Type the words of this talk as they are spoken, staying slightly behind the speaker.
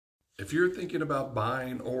If you're thinking about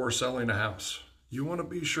buying or selling a house, you want to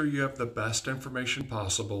be sure you have the best information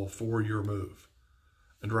possible for your move.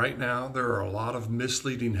 And right now, there are a lot of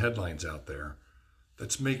misleading headlines out there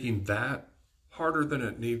that's making that harder than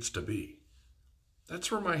it needs to be. That's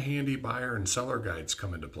where my handy buyer and seller guides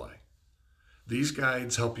come into play. These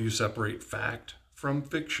guides help you separate fact from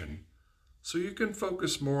fiction so you can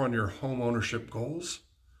focus more on your home ownership goals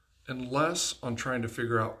and less on trying to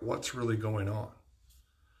figure out what's really going on.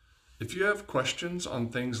 If you have questions on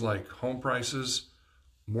things like home prices,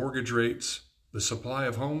 mortgage rates, the supply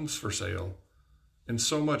of homes for sale, and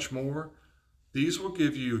so much more, these will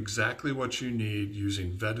give you exactly what you need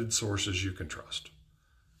using vetted sources you can trust.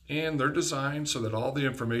 And they're designed so that all the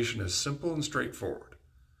information is simple and straightforward.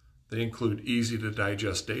 They include easy to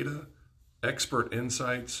digest data, expert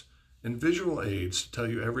insights, and visual aids to tell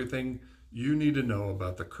you everything you need to know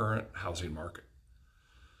about the current housing market.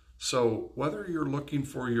 So whether you're looking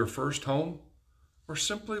for your first home or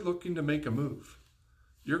simply looking to make a move,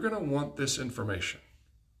 you're going to want this information.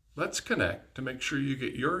 Let's connect to make sure you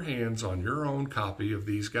get your hands on your own copy of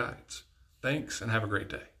these guides. Thanks and have a great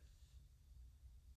day.